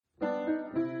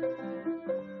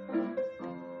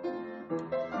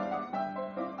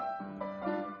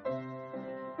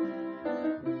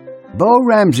Bo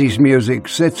Ramsey's music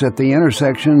sits at the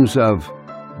intersections of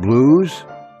blues,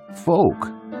 folk,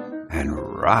 and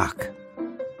rock.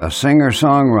 A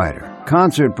singer-songwriter,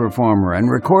 concert performer,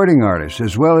 and recording artist,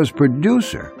 as well as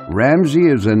producer, Ramsey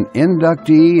is an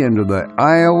inductee into the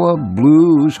Iowa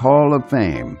Blues Hall of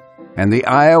Fame and the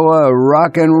Iowa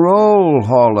Rock and Roll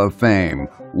Hall of Fame.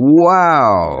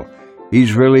 Wow!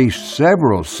 He's released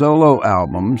several solo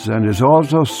albums and has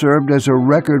also served as a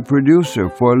record producer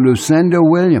for Lucinda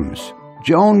Williams,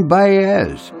 Joan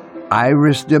Baez,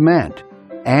 Iris DeMent,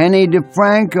 Annie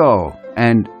DeFranco,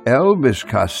 and Elvis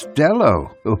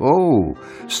Costello. Oh,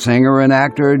 singer and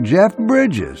actor Jeff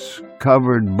Bridges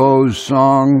covered Bo's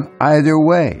song Either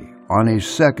Way on his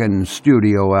second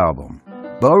studio album.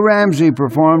 Bo Ramsey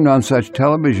performed on such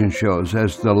television shows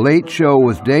as The Late Show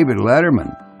with David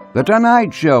Letterman, The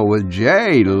Tonight Show with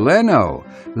Jay Leno,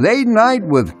 Late Night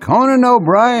with Conan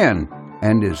O'Brien,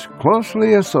 and is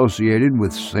closely associated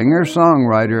with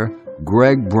singer-songwriter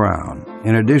Greg Brown.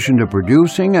 In addition to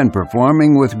producing and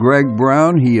performing with Greg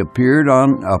Brown, he appeared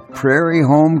on A Prairie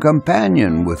Home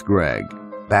Companion with Greg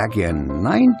back in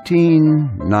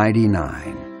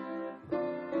 1999.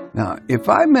 Now, if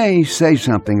I may say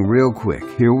something real quick,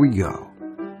 here we go.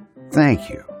 Thank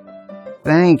you.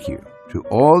 Thank you to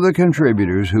all the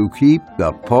contributors who keep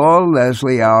the Paul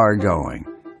Leslie Hour going.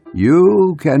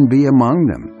 You can be among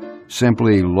them.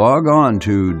 Simply log on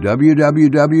to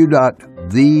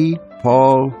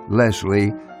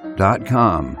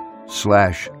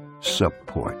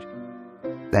www.thepaulleslie.com/support.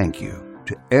 Thank you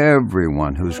to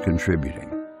everyone who's contributing.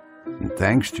 And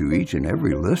thanks to each and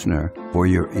every listener for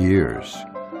your ears.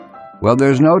 Well,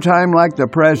 there's no time like the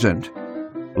present.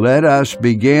 Let us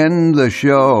begin the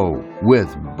show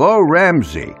with Bo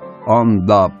Ramsey on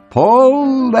the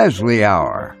Paul Leslie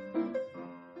Hour.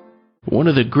 One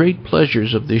of the great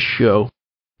pleasures of this show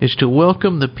is to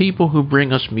welcome the people who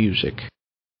bring us music.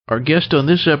 Our guest on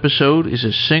this episode is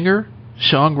a singer,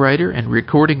 songwriter, and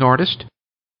recording artist,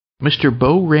 Mr.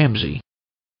 Bo Ramsey.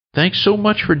 Thanks so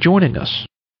much for joining us.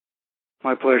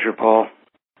 My pleasure, Paul.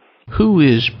 Who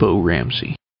is Bo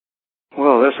Ramsey?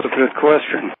 Well, that's a good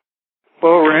question.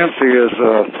 Bo Ramsey is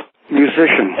a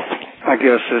musician, I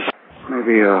guess, is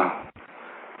maybe a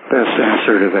best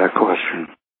answer to that question.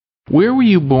 Where were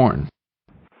you born?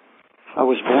 I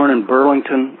was born in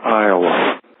Burlington,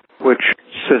 Iowa, which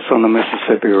sits on the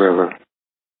Mississippi River.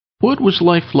 What was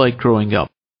life like growing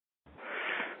up?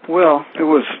 Well, it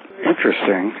was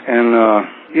interesting. And,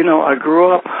 I grew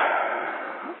up,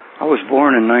 I was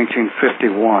born in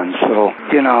 1951, so,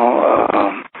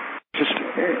 just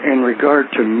in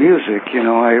regard to music,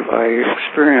 I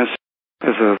experienced,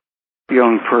 as a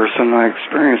young person, I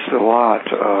experienced a lot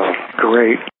of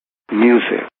great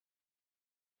music,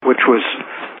 which was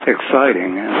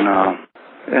exciting.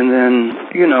 And then,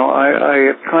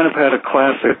 I kind of had a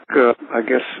classic, I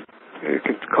guess you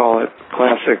could call it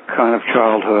classic kind of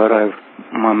childhood.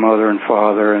 My mother and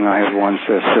father, and I had one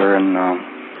sister, and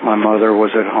my mother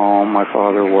was at home, my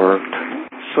father worked.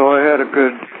 So I had a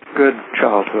good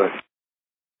childhood.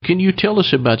 Can you tell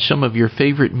us about some of your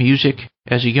favorite music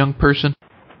as a young person?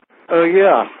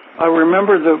 Yeah. I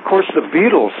remember, of course, the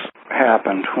Beatles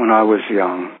happened when I was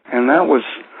young, and that was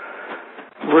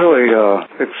really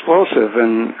explosive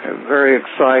and very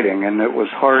exciting, and it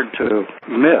was hard to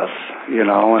miss,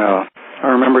 I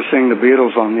remember seeing the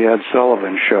Beatles on the Ed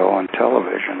Sullivan Show on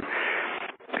television,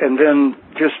 and then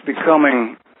just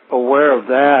becoming aware of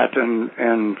that, and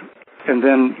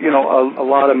then, a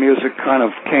lot of music kind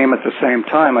of came at the same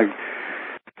time, like,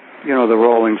 the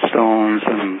Rolling Stones,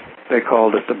 and they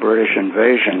called it the British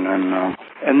Invasion, and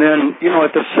then,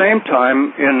 at the same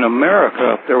time, in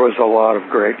America, there was a lot of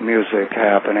great music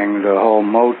happening. The whole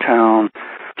Motown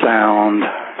sound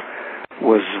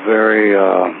was very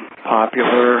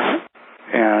popular,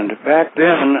 and back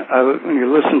then, when you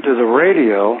listened to the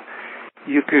radio,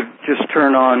 you could just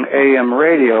turn on AM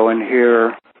radio and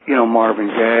hear, Marvin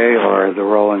Gaye or the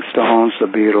Rolling Stones, the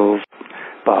Beatles,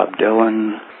 Bob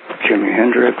Dylan, Jimi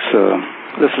Hendrix.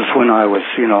 This is when I was,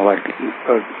 like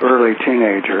an early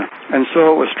teenager. And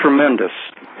so it was tremendous.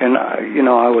 And,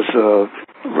 I was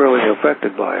really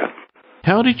affected by it.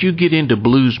 How did you get into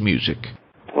blues music?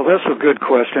 Well, that's a good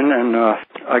question. And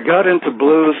I got into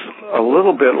blues a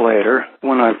little bit later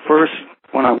when I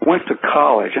went to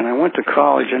college. And I went to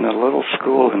college in a little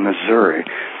school in Missouri.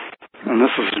 And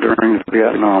this was during the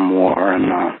Vietnam War.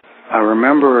 And I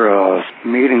remember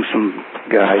meeting some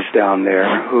guys down there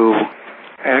who...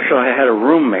 Actually, I had a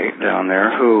roommate down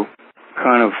there who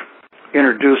kind of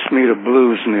introduced me to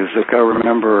blues music. I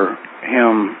remember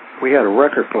him, we had a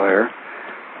record player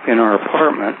in our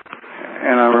apartment,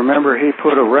 and I remember he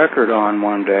put a record on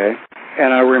one day,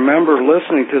 And I remember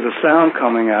listening to the sound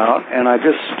coming out, and I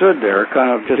just stood there,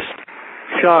 kind of just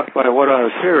shocked by what I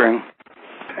was hearing.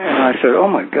 And I said, "Oh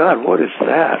my God, what is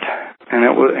that?" And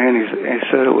he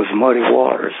said it was Muddy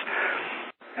Waters.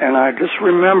 And I just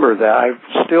remember that. I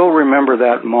still remember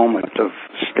that moment of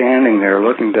standing there,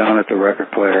 looking down at the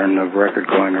record player and the record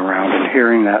going around, and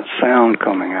hearing that sound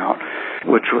coming out,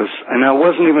 and I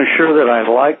wasn't even sure that I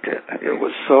liked it. It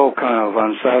was so kind of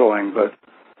unsettling,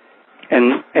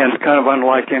 and kind of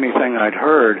unlike anything I'd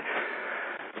heard.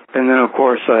 And then, of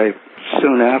course,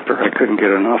 soon after, I couldn't get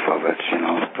enough of it,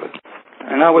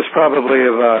 and I was probably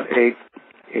about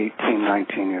 18,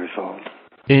 19 years old.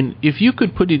 And if you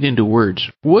could put it into words,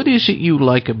 what is it you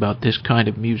like about this kind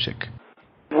of music?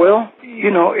 Well,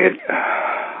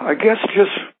 I guess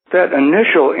just that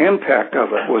initial impact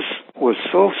of it was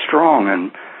so strong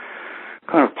and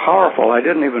kind of powerful. I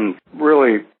didn't even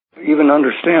really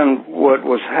understand what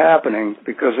was happening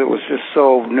because it was just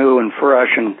so new and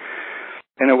fresh, and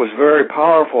it was very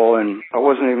powerful. And I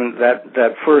wasn't even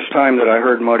that first time that I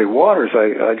heard Muddy Waters.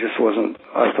 I just wasn't.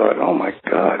 I thought, "Oh my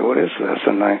God, what is this?"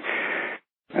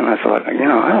 And I thought, I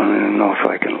don't even know if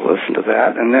I can listen to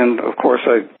that. And then, of course,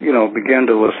 I began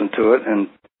to listen to it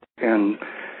and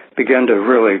began to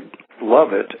really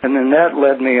love it. And then that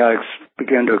led me. I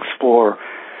began to explore,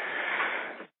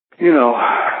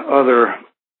 other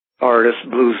artists,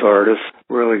 blues artists.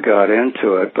 Really got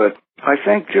into it, but I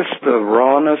think just the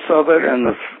rawness of it and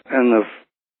the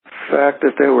fact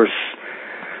that they were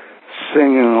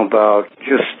singing about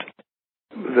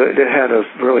it had a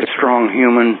really strong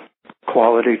human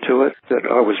quality to it that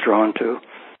I was drawn to.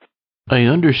 I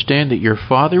understand that your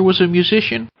father was a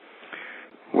musician?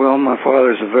 Well, my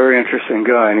father's a very interesting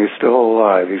guy, and he's still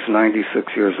alive. He's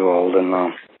 96 years old, and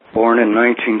born in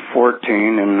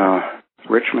 1914 in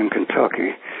Richmond,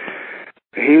 Kentucky.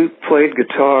 He played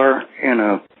guitar in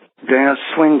a dance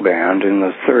swing band in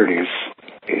the 30s.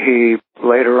 He,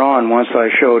 later on, once I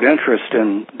showed interest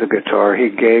in the guitar, he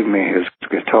gave me his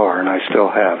guitar, and I still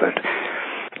have it.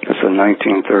 It's a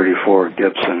 1934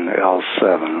 Gibson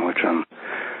L7, which I'm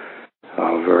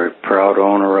a very proud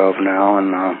owner of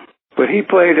now. But he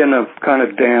played in a kind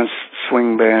of dance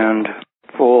swing band,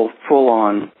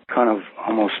 full-on, kind of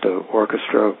almost an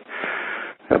orchestra,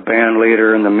 a band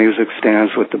leader, and the music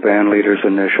stands with the band leader's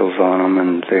initials on them,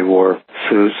 and they wore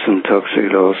suits and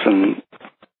tuxedos, and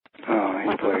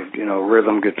he played,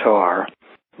 rhythm guitar.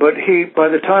 But by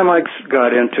the time I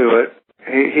got into it,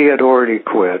 he had already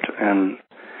quit, and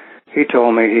he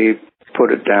told me he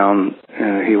put it down,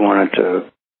 and he wanted to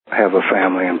have a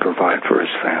family and provide for his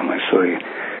family. So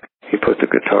he put the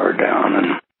guitar down,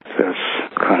 and that's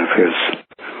kind of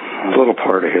a little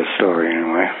part of his story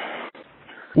anyway.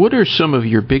 What are some of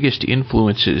your biggest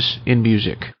influences in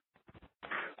music?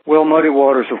 Well, Muddy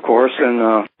Waters, of course,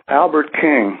 and Albert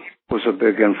King was a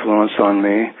big influence on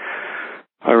me.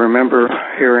 I remember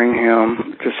hearing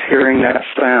that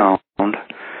sound.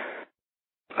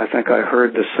 I think I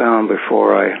heard the sound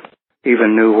before I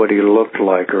even knew what he looked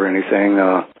like or anything.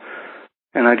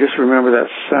 And I just remember that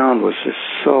sound was just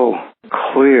so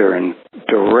clear and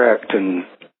direct and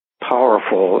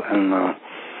powerful and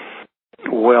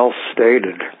well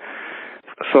stated.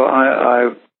 So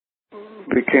I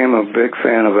became a big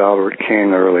fan of Albert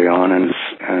King early on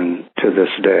and to this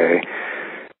day.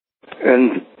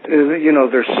 And,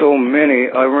 there's so many.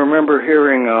 I remember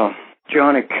hearing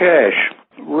Johnny Cash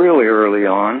really early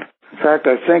on. In fact,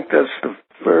 I think that's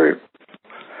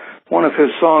one of his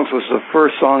songs was the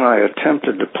first song I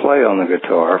attempted to play on the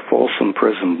guitar, Folsom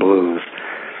Prison Blues.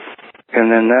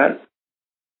 And then that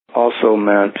also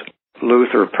meant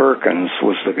Luther Perkins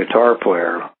was the guitar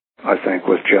player, I think,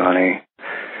 with Johnny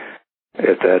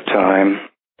at that time.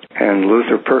 And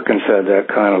Luther Perkins had that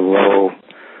kind of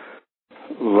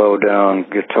low down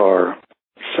guitar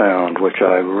sound, which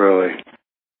I really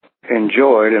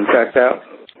enjoyed. In fact, that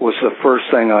was the first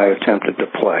thing I attempted to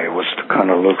play, was to kind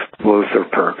of Luther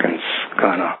Perkins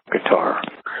kind of guitar.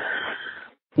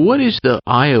 What is the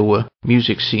Iowa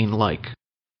music scene like?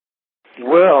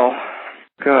 Well,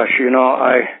 gosh,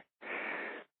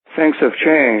 things have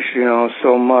changed,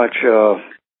 so much,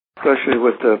 especially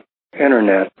with the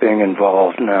internet being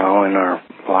involved now in our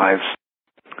lives.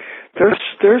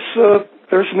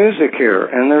 There's music here,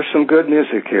 and there's some good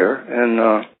music here, and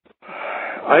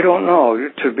I don't know,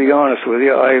 to be honest with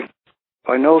you.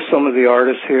 I know some of the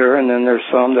artists here, and then there's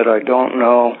some that I don't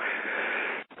know,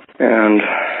 and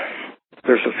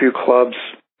there's a few clubs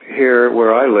here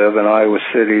where I live in Iowa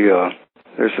City.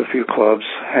 There's a few clubs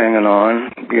hanging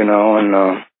on,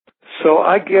 and so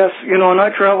I guess, and I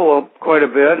travel quite a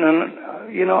bit, and,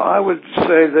 I would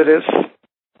say that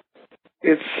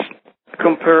it's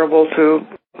comparable to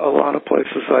a lot of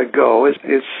places I go.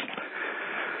 It's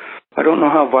I don't know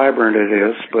how vibrant it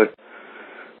is, but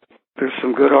there's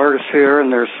some good artists here,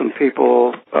 and there's some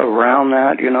people around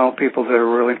that, people that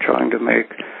are really trying to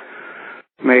make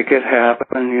it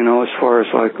happen, as far as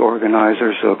like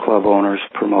organizers, club owners,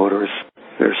 promoters.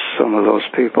 There's some of those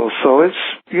people. So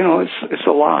it's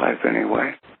alive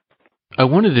anyway. I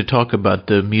wanted to talk about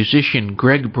the musician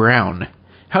Greg Brown.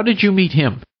 How did you meet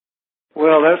him?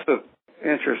 Well, that's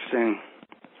interesting.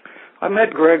 I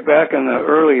met Greg back in the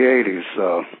early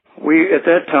 80s. At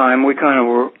that time, we kind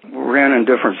of ran in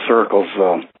different circles.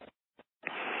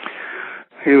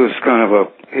 He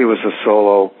was a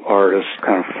solo artist,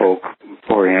 kind of folk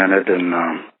oriented, and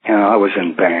I was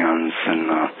in bands,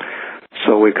 and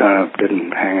so we kind of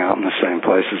didn't hang out in the same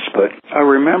places. But I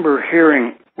remember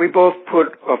we both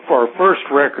put our first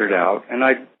record out, and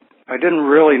I didn't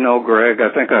really know Greg. I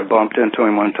think I bumped into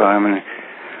him one time, and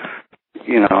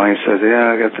he said,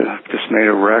 "Yeah, just made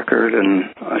a record,"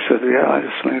 and I said, "Yeah, I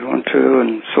just made one too."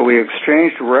 And so we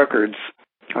exchanged records.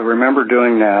 I remember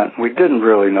doing that. We didn't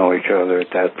really know each other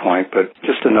at that point, but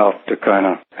just enough to kind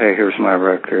of, hey, here's my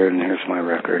record, and here's my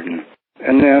record.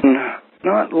 And then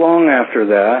not long after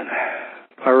that,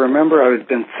 I remember I had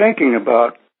been thinking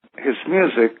about his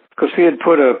music, because he had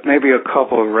put maybe a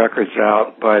couple of records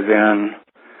out by then,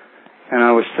 and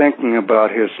I was thinking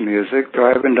about his music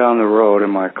driving down the road in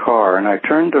my car, and I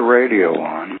turned the radio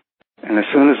on, and as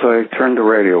soon as I turned the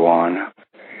radio on,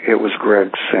 it was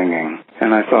Greg singing,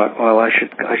 and I thought, well, I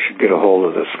should get a hold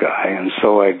of this guy, and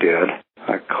so I did.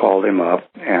 I called him up,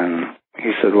 and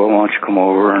he said, well, why don't you come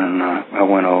over, and I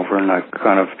went over, and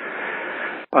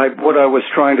what I was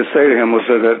trying to say to him was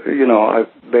that, I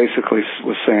basically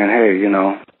was saying, hey,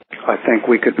 I think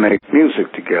we could make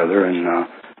music together,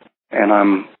 and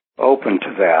I'm open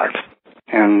to that.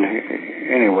 And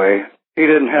anyway, he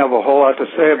didn't have a whole lot to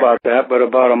say about that, but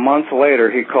about a month later,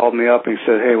 he called me up and he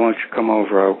said, hey, why don't you come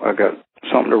over? I got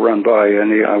something to run by you.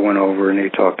 And I went over, and he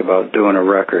talked about doing a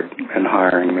record and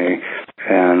hiring me,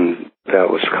 and that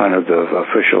was kind of the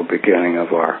official beginning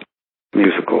of our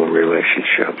musical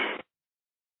relationship.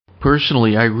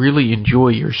 Personally, I really enjoy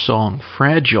your song,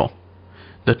 Fragile,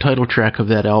 the title track of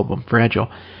that album, Fragile.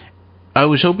 I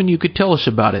was hoping you could tell us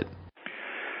about it.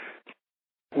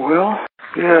 Well,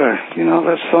 yeah,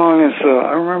 that song is,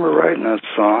 I remember writing that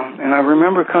song, and I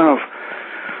remember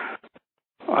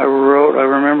I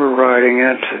remember writing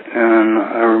it, and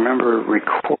I remember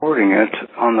recording it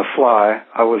on the fly.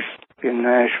 I was in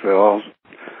Nashville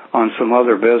on some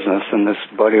other business, and this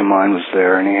buddy of mine was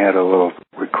there, and he had a little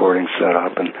recording set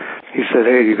up, and he said,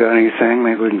 hey, you got anything?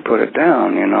 Maybe we can put it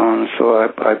down, and so I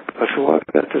said, well,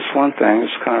 I've got this one thing.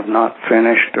 It's kind of not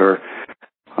finished, or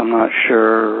I'm not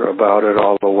sure about it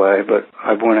all the way, but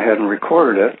I went ahead and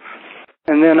recorded it,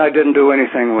 and then I didn't do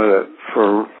anything with it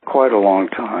for quite a long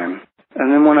time.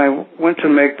 And then when I went to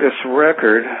make this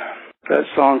record, that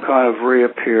song kind of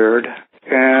reappeared,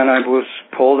 and I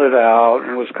pulled it out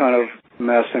and was kind of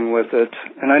messing with it,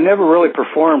 and I never really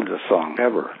performed the song,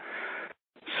 ever.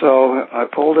 So I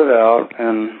pulled it out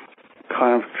and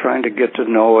kind of trying to get to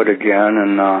know it again,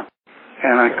 and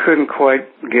I couldn't quite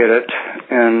get it,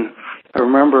 and I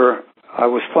remember I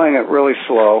was playing it really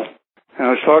slow, and I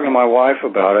was talking to my wife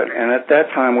about it, and at that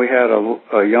time we had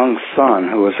a young son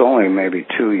who was only maybe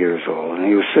 2 years old, and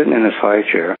he was sitting in his high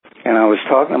chair, and I was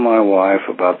talking to my wife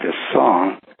about this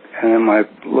song, and then my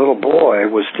little boy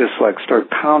was just start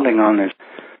pounding on his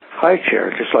high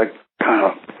chair, just kind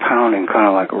of pounding, kind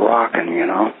of like rocking,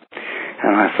 and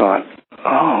I thought,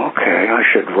 oh, okay, I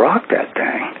should rock that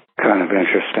thing. Kind of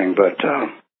interesting, but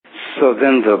so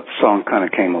then the song kind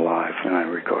of came alive, and I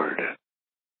recorded it.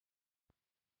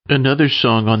 Another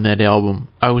song on that album,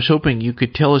 I was hoping you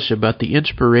could tell us about the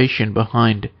inspiration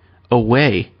behind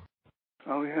Away.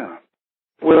 Oh, yeah.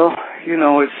 Well,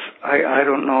 I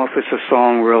don't know if it's a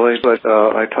song really, but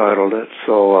I titled it,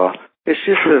 so it's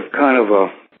just a kind of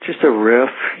a riff,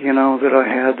 that I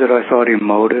had that I thought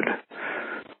emoted,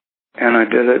 and I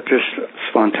did it just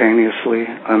spontaneously.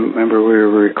 I remember we were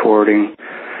recording,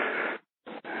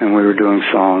 and we were doing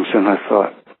songs, and I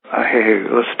thought, hey,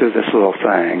 let's do this little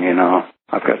thing,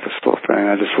 I've got this little thing,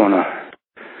 I just want to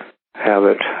have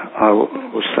it. I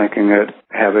was thinking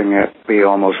having it be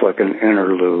almost like an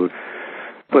interlude,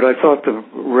 but I thought the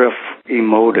riff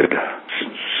emoted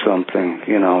something,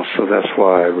 so that's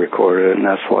why I recorded it, and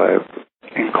that's why I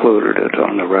included it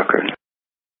on the record.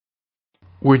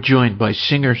 We're joined by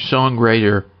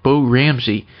singer-songwriter Bo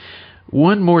Ramsey.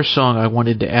 One more song I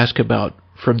wanted to ask about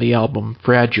from the album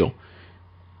Fragile.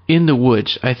 In the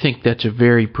Woods. I think that's a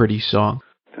very pretty song.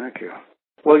 Thank you.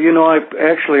 Well,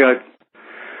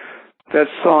 That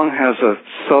song has a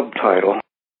subtitle.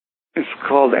 It's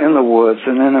called In the Woods,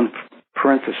 and then in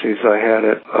parentheses I had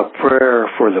it, A Prayer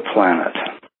for the Planet.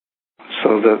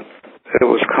 So that it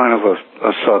was kind of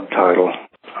a subtitle.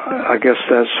 I guess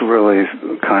that's really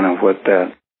kind of what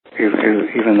that,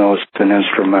 even though it's an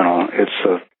instrumental,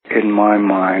 it's in my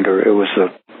mind, or it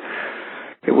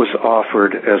was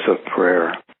offered as a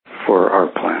prayer for our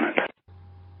planet.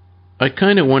 I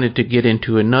kind of wanted to get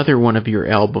into another one of your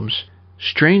albums,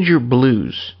 Stranger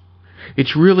Blues.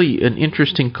 It's really an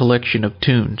interesting collection of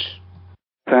tunes.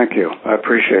 Thank you. I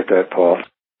appreciate that, Paul.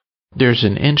 There's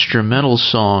an instrumental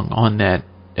song on that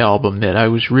album that I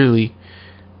was really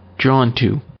drawn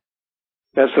to.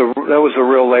 That was a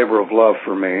real labor of love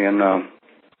for me, and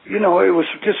it was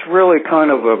just really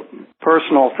kind of a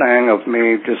personal thing of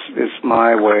me. Just it's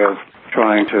my way of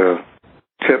trying to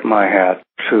tip my hat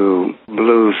to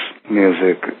blues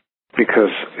music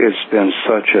because it's been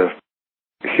such a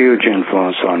huge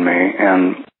influence on me,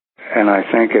 and I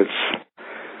think it's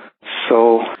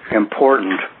so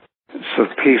important.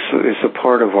 It's a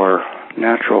part of our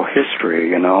natural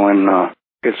history, and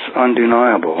it's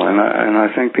undeniable. And I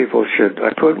think people should.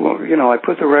 I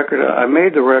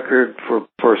made the record for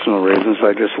personal reasons.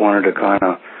 I just wanted to kind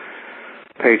of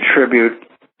pay tribute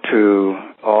to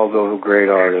all those great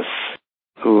artists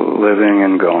who living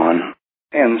and gone,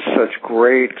 and such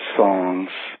great songs.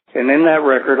 And in that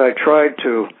record, I tried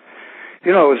to,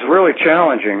 it was really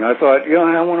challenging. I thought,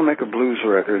 I want to make a blues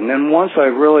record. And then once I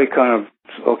really kind of,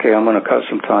 okay, I'm going to cut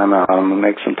some time out. I'm going to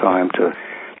make some time to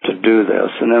do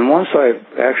this. And then once I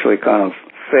actually kind of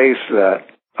faced that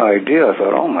idea, I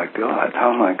thought, oh my God,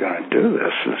 how am I going to do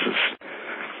this? This is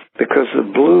because the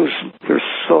blues,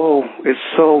 it's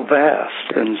so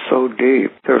vast and so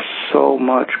deep. There's so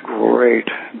much great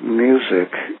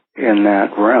music in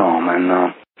that realm.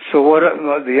 And so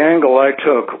the angle I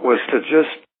took was to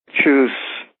just choose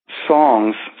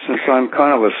songs, since I'm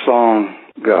kind of a song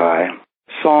guy,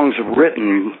 songs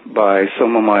written by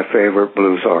some of my favorite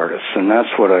blues artists, and that's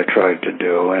what I tried to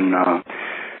do. And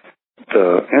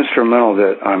the instrumental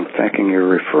that I'm thinking you're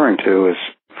referring to is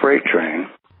Freight Train.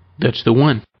 That's the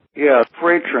one. Yeah,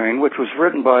 Freight Train, which was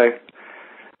written by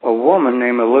a woman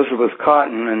named Elizabeth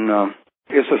Cotton, and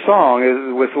it's a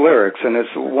song with lyrics, and it's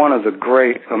one of the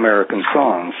great American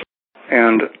songs.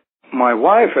 And my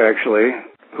wife, actually,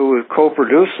 who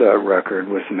co-produced that record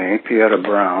with me, Pieta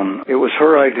Brown, it was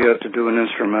her idea to do an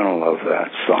instrumental of that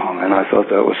song, and I thought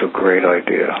that was a great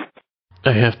idea.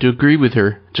 I have to agree with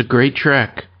her. It's a great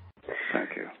track.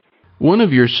 Thank you. One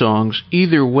of your songs,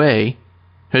 Either Way,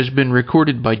 has been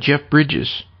recorded by Jeff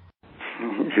Bridges.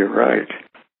 You're right.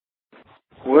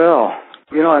 Well,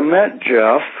 I met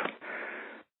Jeff.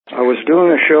 I was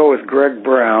doing a show with Greg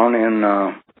Brown in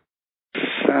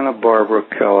Santa Barbara,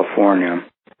 California.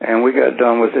 And we got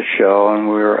done with the show, and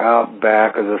we were out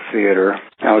back of the theater.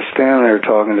 I was standing there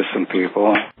talking to some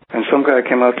people, and some guy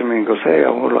came up to me and goes, hey, I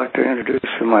would like to introduce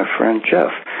you to my friend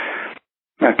Jeff.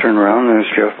 I turned around, and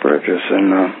there's Jeff Bridges,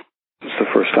 and it's the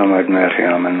first time I'd met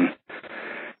him. And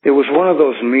it was one of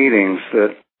those meetings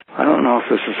that, I don't know if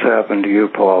this has happened to you,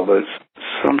 Paul, but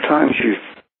sometimes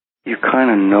you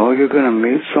kind of know you're going to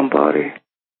meet somebody,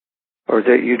 or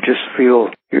that you just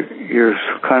feel you're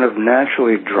kind of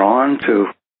naturally drawn to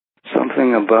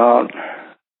something about,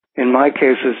 in my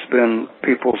case, it's been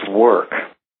people's work.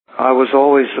 I was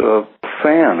always a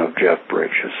fan of Jeff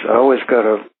Bridges.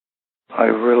 I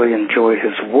really enjoyed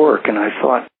his work, and I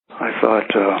thought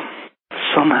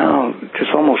somehow,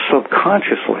 just almost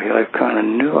subconsciously, I kind of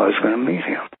knew I was going to meet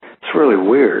him. It's really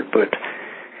weird, but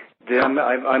then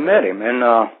I met him,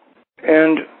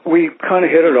 and we kind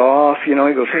of hit it off. He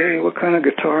goes, hey, what kind of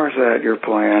guitar is that you're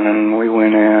playing? And we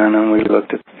went in and we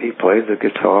looked at, he played the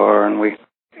guitar, and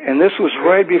this was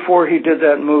right before he did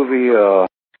that movie,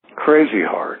 Crazy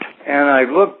Heart. And I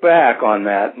look back on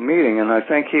that meeting, and I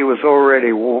think he was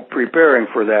already preparing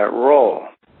for that role.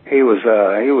 He was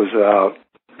out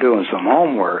doing some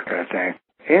homework, I think.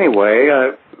 Anyway,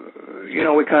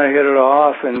 we kind of hit it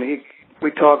off, and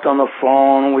we talked on the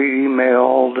phone, we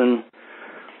emailed,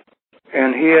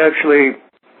 and he actually,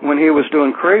 when he was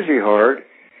doing Crazy Heart,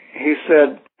 he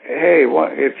said, hey,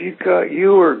 if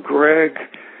you or Greg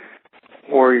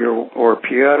or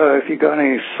Pieta, if you got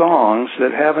any songs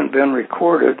that haven't been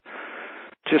recorded,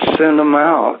 just send them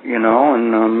out,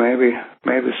 and maybe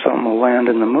something will land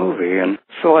in the movie. And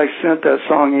so I sent that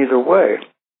song Either Way,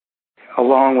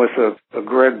 along with a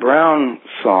Greg Brown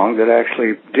song that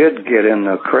actually did get in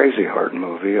the Crazy Heart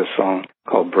movie, a song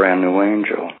called Brand New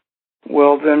Angel.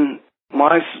 Well, then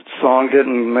my song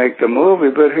didn't make the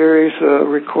movie, but here he's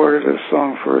recorded a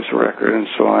song for his record, and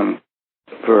so I'm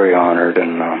very honored,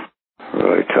 and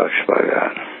really touched by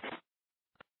that.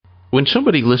 When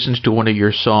somebody listens to one of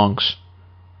your songs,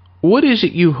 what is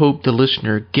it you hope the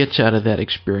listener gets out of that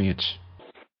experience?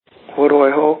 What do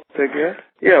I hope they get?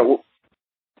 Yeah,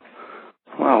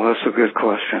 wow, that's a good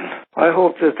question. I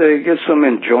hope that they get some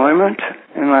enjoyment,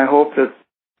 and I hope that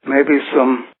I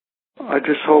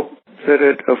just hope that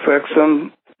it affects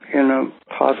them in a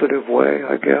positive way,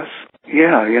 I guess.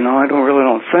 Yeah, I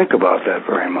don't think about that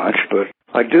very much, but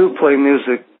I do play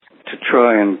music to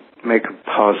try and make a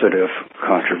positive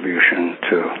contribution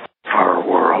to our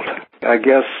world. I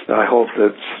guess I hope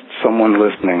that someone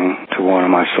listening to one of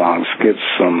my songs gets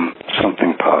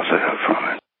something positive from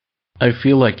it. I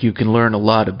feel like you can learn a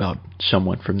lot about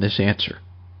someone from this answer.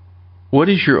 What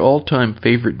is your all-time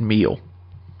favorite meal?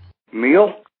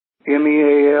 Meal?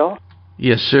 M-E-A-L?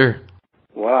 Yes, sir.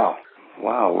 Wow.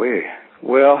 Wow-wee.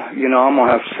 Well, I'm going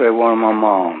to have to say one of my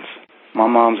moms. My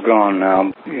mom's gone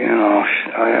now.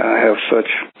 I have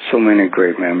so many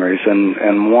great memories,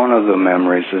 and one of the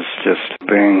memories is just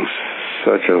being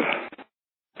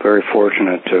very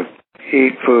fortunate to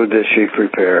eat food that she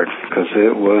prepared, because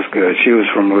it was good. She was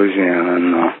from Louisiana,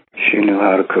 and she knew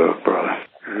how to cook, brother.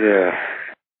 Yeah.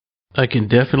 I can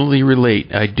definitely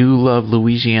relate. I do love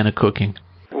Louisiana cooking.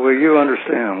 Well, you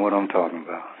understand what I'm talking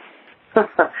about.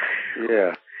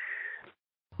 Yeah.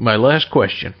 My last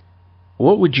question.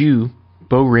 What would you,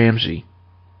 Bo Ramsey,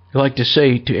 like to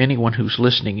say to anyone who's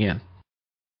listening in?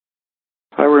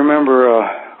 I remember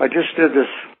I just did this,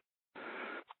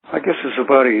 I guess it's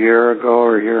about a year ago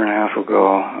or a year and a half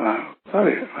ago,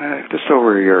 just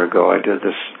over a year ago, I did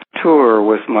this tour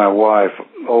with my wife,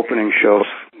 opening shows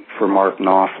for Mark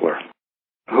Knopfler,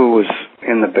 who was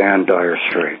in the band Dire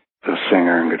Straits, the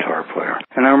singer and guitar player.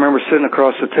 And I remember sitting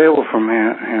across the table from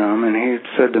him, and he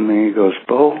said to me, he goes,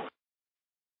 Bo,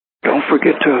 don't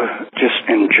forget to just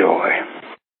enjoy.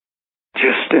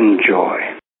 Just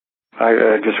enjoy.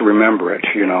 I just remember it,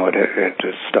 it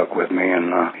just stuck with me.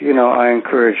 And, I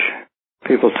encourage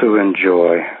people to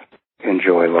enjoy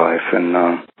life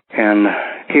and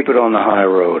keep it on the high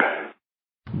road.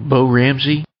 Bo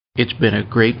Ramsey, it's been a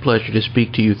great pleasure to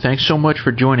speak to you. Thanks so much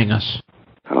for joining us.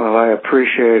 Well, I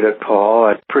appreciate it, Paul.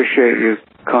 I appreciate you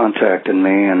contacting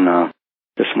me, and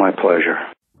it's my pleasure.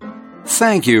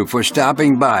 Thank you for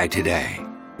stopping by today.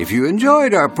 If you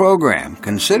enjoyed our program,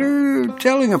 consider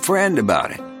telling a friend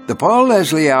about it. The Paul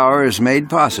Leslie Hour is made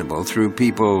possible through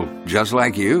people just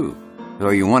like you. So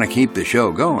you want to keep the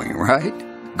show going, right?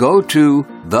 Go to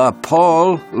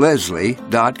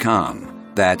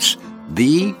thepaulleslie.com. That's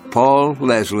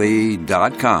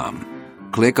thepaulleslie.com.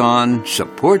 Click on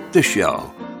Support the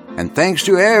Show. And thanks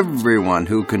to everyone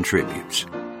who contributes.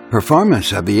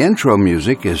 Performance of the intro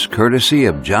music is courtesy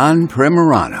of John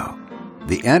Primorano,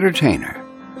 The Entertainer,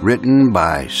 written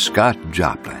by Scott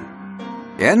Joplin.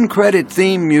 End credit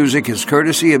theme music is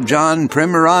courtesy of John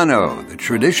Primorano, the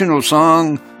traditional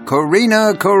song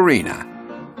Corina Corina.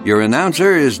 Your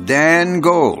announcer is Dan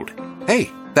Gold.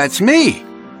 Hey, that's me.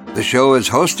 The show is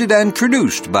hosted and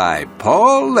produced by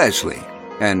Paul Leslie.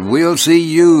 And we'll see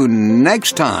you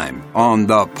next time on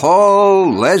the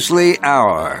Paul Leslie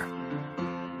Hour.